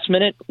to the last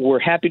minute, we're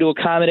happy to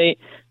accommodate,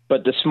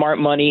 but the smart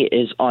money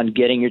is on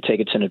getting your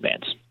tickets in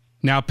advance.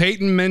 Now,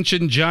 Peyton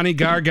mentioned Johnny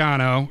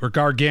Gargano, or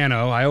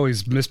Gargano. I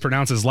always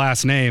mispronounce his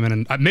last name,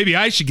 and maybe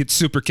I should get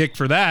super kicked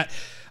for that.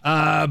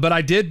 But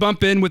I did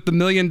bump in with the $1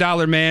 Million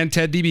Man,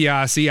 Ted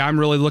DiBiase. I'm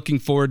really looking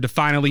forward to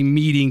finally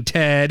meeting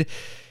Ted.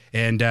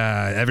 And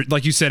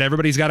like you said,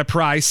 everybody's got a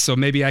price, so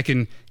maybe I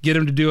can get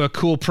him to do a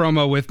cool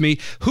promo with me.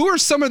 Who are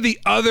some of the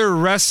other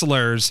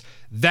wrestlers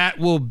that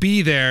will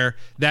be there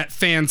that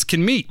fans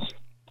can meet?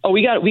 Oh,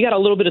 we got a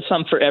little bit of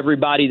something for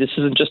everybody. This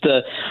isn't just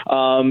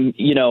an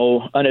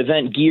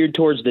event geared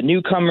towards the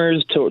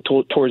newcomers,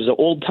 towards the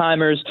old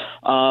timers.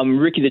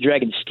 Ricky the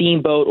Dragon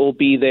Steamboat will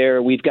be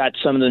there. We've got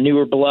some of the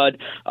newer blood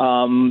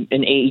in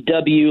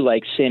AEW,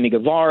 like Sammy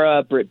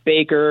Guevara, Britt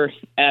Baker,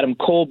 Adam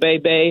Cole,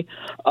 Bebe,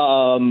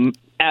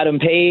 Adam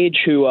Page,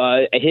 who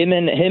him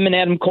and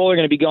Adam Cole are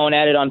going to be going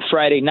at it on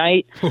Friday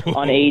night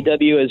on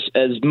AEW.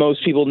 As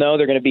most people know,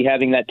 they're going to be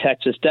having that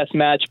Texas Death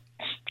Match.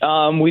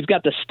 We've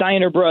got the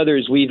Steiner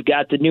Brothers. We've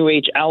got the New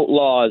Age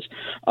Outlaws.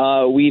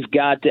 We've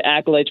got the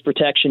Acolytes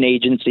Protection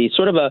Agency,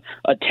 sort of a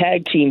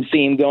tag team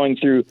theme going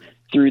through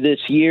this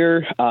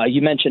year.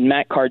 You mentioned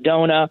Matt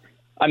Cardona.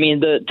 I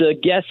mean, the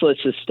guest list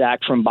is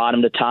stacked from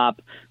bottom to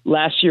top.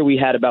 Last year we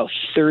had about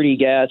 30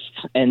 guests,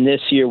 and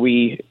this year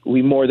we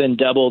more than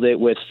doubled it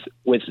with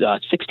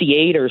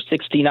 68 or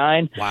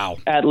 69. Wow.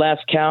 At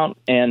last count.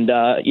 And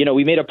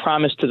we made a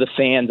promise to the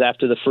fans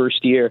after the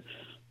first year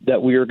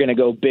that we were going to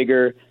go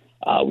bigger,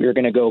 we were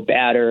going to go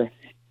badder,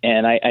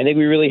 and I think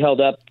we really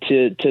held up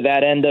to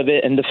that end of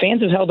it. And the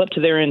fans have held up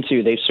to their end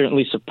too. They've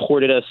certainly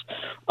supported us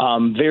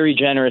very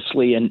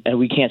generously, and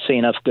we can't say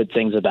enough good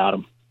things about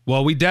them.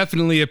 Well, we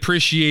definitely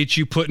appreciate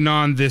you putting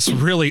on this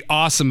really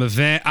awesome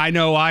event. I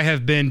know I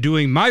have been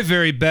doing my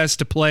very best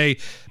to play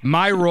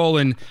my role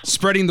in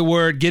spreading the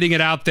word, getting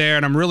it out there,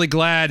 and I'm really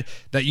glad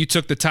that you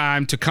took the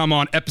time to come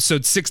on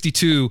episode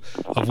 62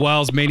 of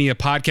Wells Mania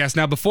Podcast.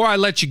 Now, before I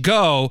let you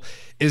go,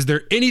 is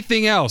there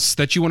anything else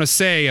that you want to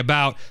say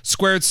about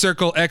Squared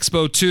Circle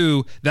Expo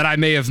 2 that I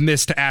may have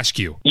missed to ask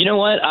you? You know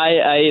what?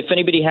 If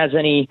anybody has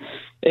any...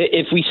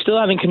 If we still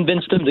haven't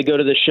convinced them to go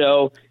to the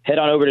show, head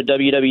on over to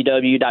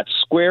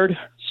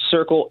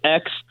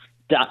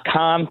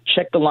www.squaredcirclex.com.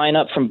 Check the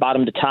lineup from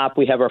bottom to top.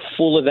 We have our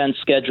full event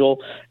schedule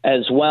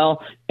as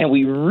well, and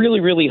we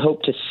really, really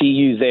hope to see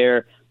you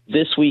there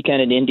this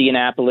weekend in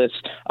Indianapolis.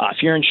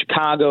 If you're in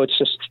Chicago, it's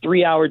just a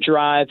 3-hour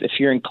drive. If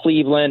you're in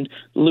Cleveland,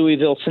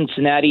 Louisville,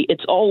 Cincinnati,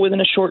 it's all within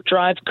a short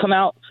drive. Come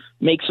out,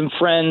 make some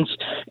friends,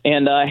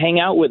 and hang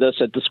out with us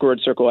at the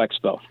Squared Circle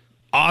Expo.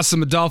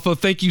 Awesome, Adolfo.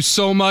 Thank you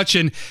so much.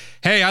 And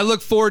hey, I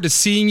look forward to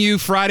seeing you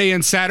Friday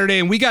and Saturday,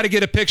 and we got to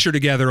get a picture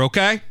together,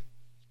 okay?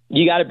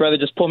 You got it, brother.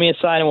 Just pull me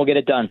aside and we'll get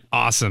it done.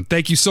 Awesome.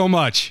 Thank you so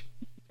much.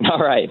 All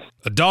right.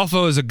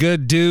 Adolfo is a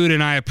good dude,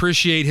 and I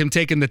appreciate him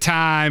taking the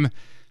time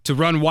to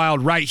run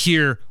wild right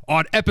here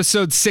on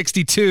episode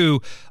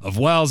 62 of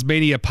Wells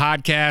Mania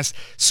Podcast.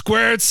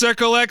 Squared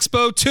Circle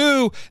Expo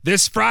 2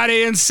 this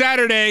Friday and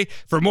Saturday.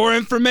 For more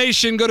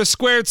information, go to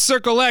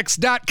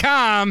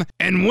squaredcirclex.com.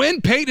 And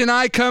when Peyton and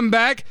I come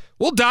back,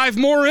 we'll dive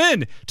more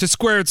in to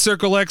Squared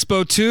Circle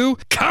Expo 2.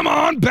 Come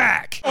on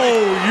back.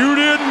 Oh, you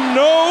didn't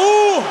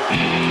know?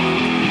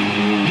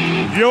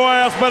 Your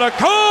ass better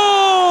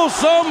call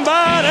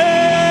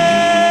somebody.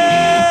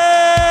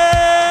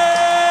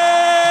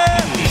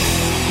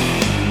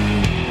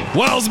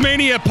 Wells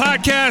Mania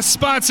Podcast,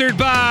 sponsored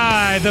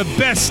by the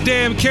best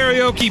damn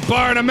karaoke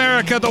bar in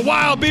America, the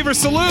Wild Beaver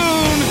Saloon.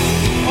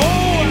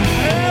 Oh,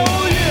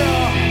 hell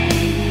yeah.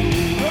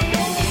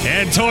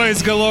 And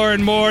Toys Galore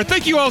and more.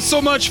 Thank you all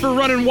so much for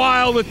running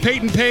wild with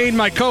Peyton Payne,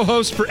 my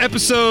co-host for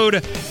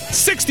episode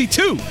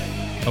 62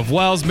 of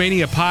Wells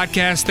Mania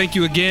Podcast. Thank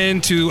you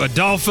again to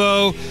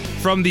Adolfo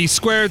from the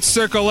Squared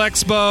Circle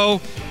Expo.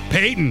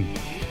 Peyton,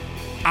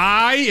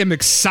 I am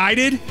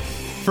excited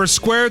for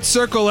Squared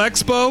Circle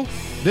Expo.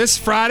 This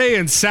Friday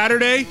and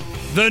Saturday,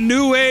 the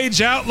New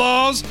Age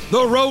Outlaws,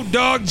 the Road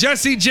Dogg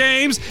Jesse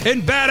James,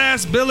 and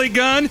Badass Billy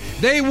Gunn,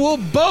 they will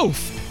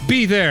both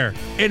be there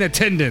in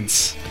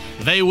attendance.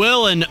 They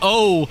will, and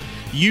oh,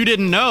 you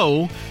didn't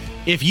know,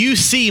 if you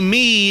see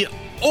me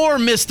or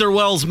Mr.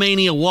 Wells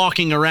Mania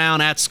walking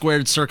around at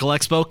Squared Circle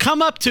Expo,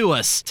 come up to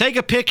us, take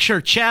a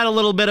picture, chat a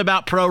little bit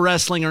about pro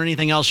wrestling or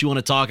anything else you want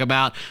to talk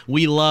about.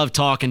 We love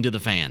talking to the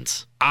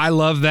fans. I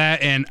love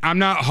that, and I'm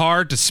not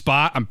hard to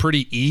spot. I'm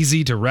pretty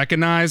easy to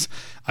recognize.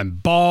 I'm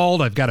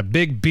bald. I've got a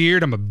big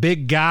beard. I'm a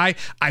big guy.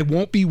 I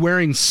won't be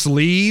wearing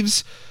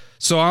sleeves,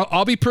 so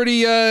I'll be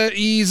pretty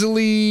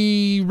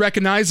easily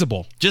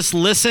recognizable. Just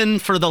listen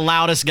for the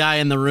loudest guy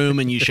in the room,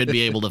 and you should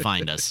be able to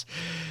find us.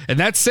 And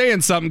that's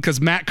saying something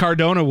because Matt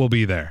Cardona will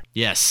be there.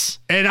 Yes.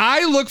 And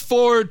I look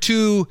forward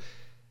to...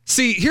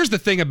 See, here's the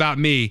thing about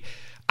me.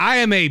 I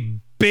am a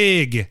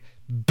big,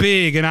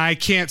 and I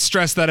can't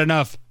stress that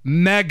enough,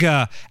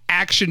 mega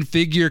action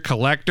figure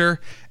collector,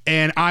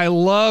 and I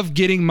love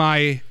getting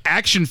my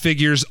action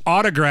figures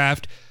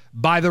autographed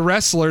by the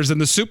wrestlers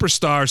and the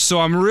superstars.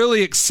 So I'm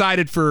really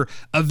excited for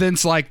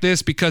events like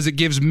this because it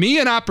gives me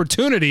an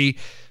opportunity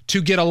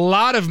to get a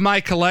lot of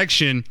my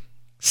collection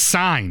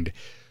signed.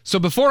 So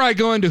before I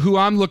go into who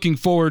I'm looking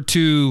forward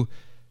to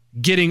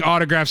getting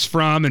autographs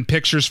from and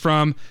pictures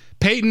from,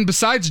 Peyton,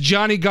 besides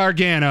Johnny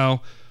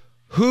Gargano,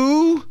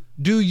 who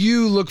do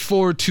you look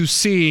forward to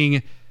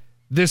seeing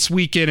this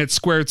weekend at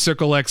Squared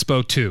Circle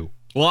Expo 2?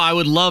 Well, I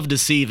would love to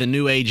see the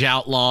New Age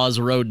Outlaws,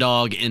 Road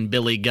Dogg, and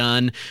Billy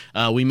Gunn.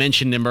 We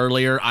mentioned him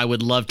earlier. I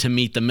would love to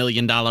meet the $1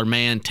 Million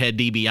Man, Ted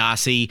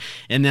DiBiase.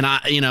 And then,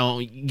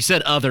 you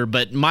said other,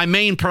 but my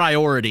main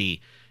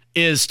priority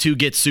is to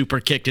get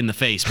super kicked in the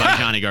face by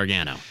Johnny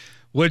Gargano.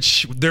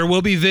 Which there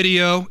will be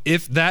video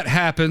if that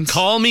happens.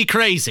 Call me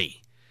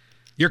crazy.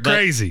 You're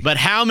crazy. But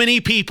how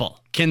many people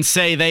can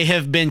say they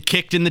have been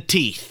kicked in the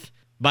teeth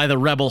by the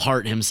Rebel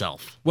Heart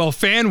himself? Well,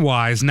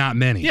 fan-wise, not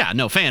many. Yeah,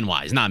 no,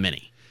 fan-wise, not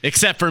many.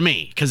 Except for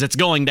me, because it's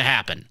going to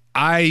happen.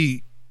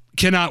 I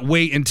cannot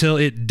wait until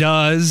it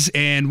does.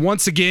 And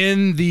once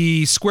again,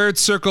 the Squared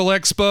Circle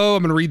Expo,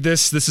 I'm going to read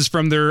this. This is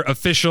from their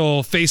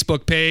official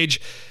Facebook page.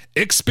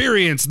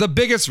 Experience the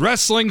biggest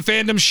wrestling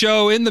fandom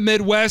show in the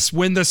Midwest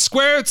when the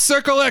Squared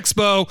Circle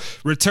Expo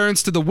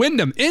returns to the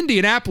Wyndham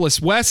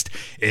Indianapolis West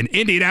in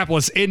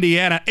Indianapolis,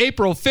 Indiana,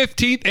 April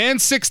 15th and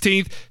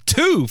 16th,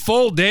 2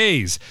 full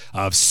days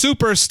of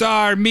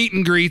superstar meet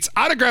and greets,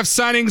 autograph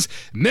signings,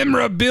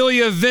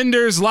 memorabilia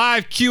vendors,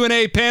 live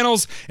Q&A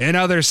panels, and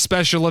other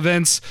special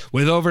events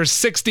with over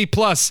 60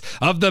 plus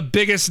of the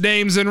biggest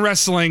names in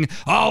wrestling,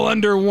 all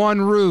under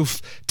one roof.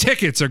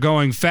 Tickets are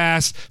going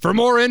fast. For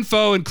more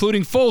info,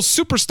 including full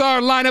superstar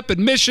lineup,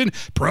 admission,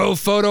 pro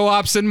photo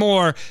ops, and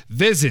more,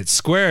 visit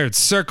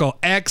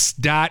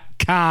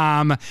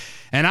squaredcirclex.com.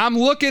 And I'm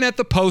looking at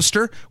the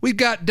poster. We've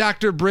got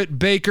Dr. Britt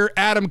Baker,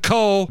 Adam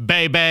Cole.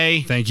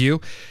 Bay. Thank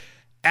you.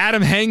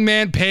 Adam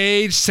Hangman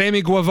Page,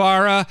 Sammy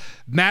Guevara,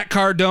 Matt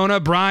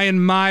Cardona,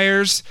 Brian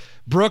Myers,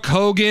 Brooke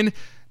Hogan,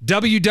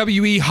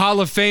 WWE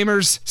Hall of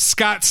Famers,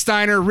 Scott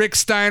Steiner, Rick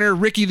Steiner,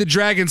 Ricky the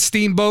Dragon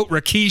Steamboat,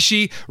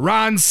 Rikishi,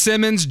 Ron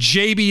Simmons,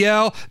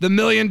 JBL, The $1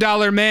 Million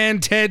Man,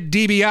 Ted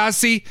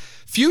DiBiase,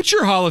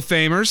 future Hall of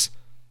Famers,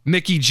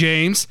 Mickie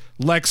James,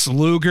 Lex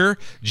Luger,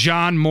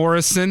 John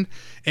Morrison,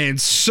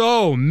 and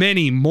so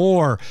many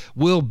more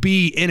will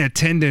be in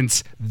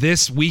attendance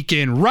this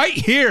weekend right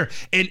here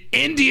in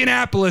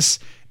Indianapolis,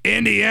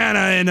 Indiana.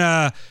 And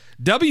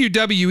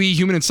WWE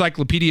Human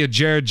Encyclopedia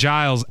Jared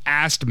Giles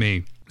asked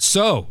me,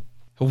 so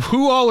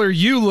who all are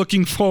you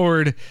looking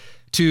forward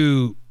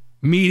to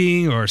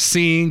meeting or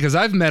seeing? Because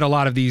I've met a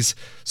lot of these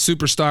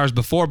superstars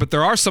before, but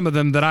there are some of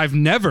them that I've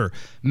never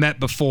met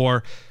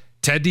before.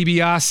 Ted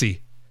DiBiase,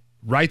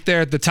 right there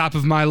at the top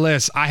of my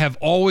list. I have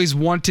always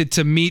wanted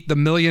to meet the $1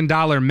 Million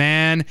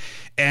Man,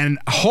 and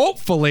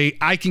hopefully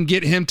I can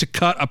get him to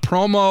cut a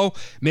promo,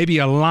 maybe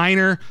a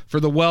liner for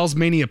the Wells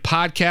Mania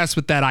podcast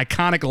with that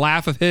iconic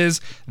laugh of his.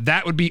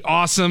 That would be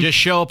awesome. Just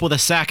show up with a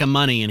sack of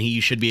money and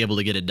you should be able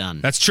to get it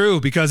done. That's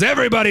true, because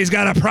everybody's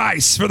got a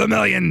price for the $1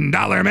 Million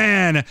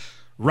Man.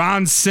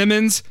 Ron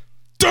Simmons,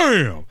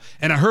 damn!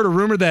 And I heard a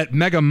rumor that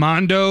Mega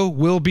Mondo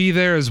will be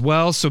there as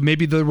well, so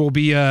maybe there will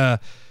be a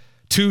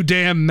too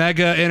damn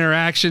mega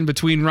interaction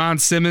between Ron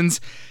Simmons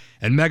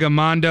and Mega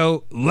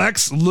Mondo.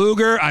 Lex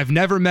Luger, I've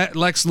never met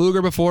Lex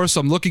Luger before, so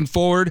I'm looking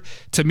forward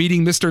to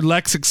meeting Mr.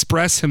 Lex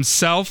Express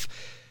himself.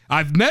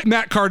 I've met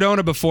Matt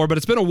Cardona before, but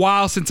it's been a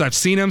while since I've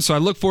seen him, so I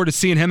look forward to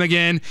seeing him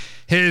again.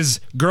 His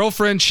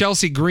girlfriend,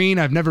 Chelsea Green,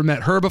 I've never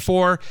met her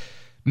before.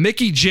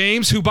 Mickie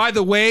James, who, by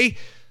the way,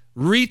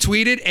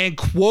 retweeted and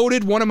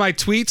quoted one of my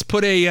tweets,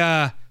 put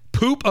a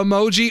poop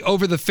emoji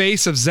over the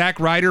face of Zack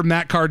Ryder,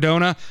 Matt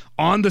Cardona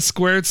on the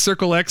Squared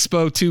Circle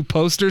Expo 2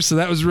 poster. So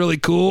that was really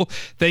cool.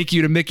 Thank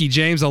you to Mickie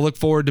James. I'll look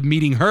forward to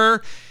meeting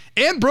her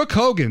and Brooke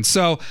Hogan.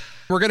 So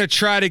we're going to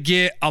try to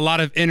get a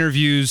lot of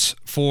interviews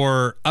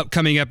for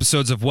upcoming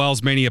episodes of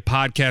Wells Mania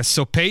podcast.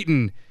 So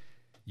Peyton,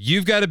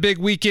 you've got a big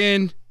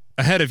weekend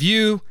ahead of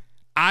you.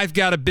 I've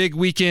got a big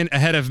weekend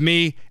ahead of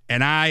me,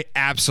 and I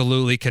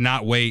absolutely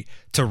cannot wait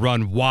to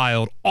run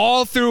wild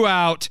all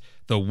throughout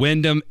the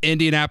Wyndham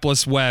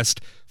Indianapolis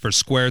West for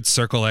Squared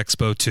Circle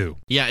Expo 2.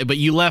 Yeah, but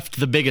you left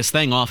the biggest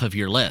thing off of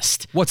your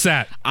list. What's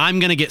that? I'm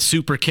going to get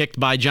super kicked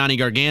by Johnny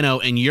Gargano,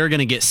 and you're going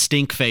to get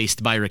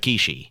stink-faced by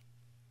Rikishi.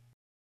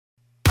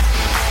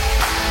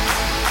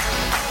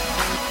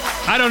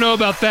 I don't know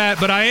about that,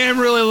 but I am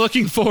really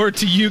looking forward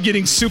to you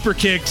getting super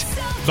kicked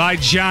by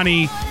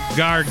Johnny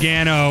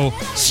Gargano.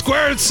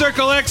 Squared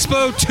Circle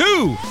Expo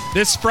 2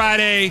 this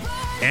Friday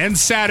and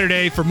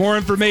Saturday. For more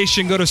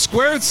information, go to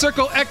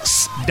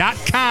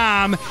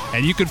squaredcirclex.com,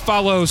 and you can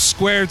follow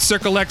Squared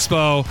Circle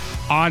Expo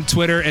on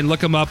Twitter and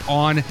look them up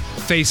on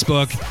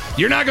Facebook.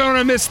 You're not going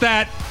to miss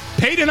that.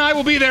 Peyton and I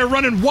will be there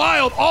running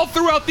wild all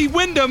throughout the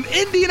Wyndham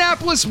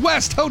Indianapolis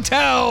West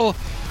Hotel.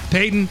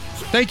 Peyton,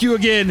 thank you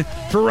again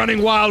for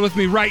running wild with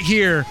me right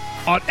here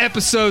on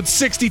episode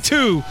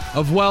 62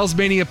 of Wells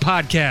Mania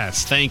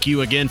Podcast. Thank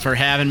you again for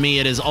having me.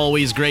 It is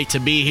always great to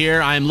be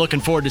here. I'm looking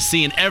forward to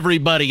seeing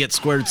everybody at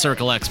Squared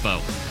Circle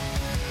Expo.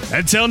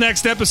 Until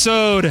next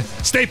episode,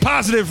 stay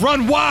positive,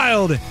 run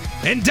wild,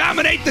 and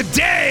dominate the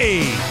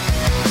day.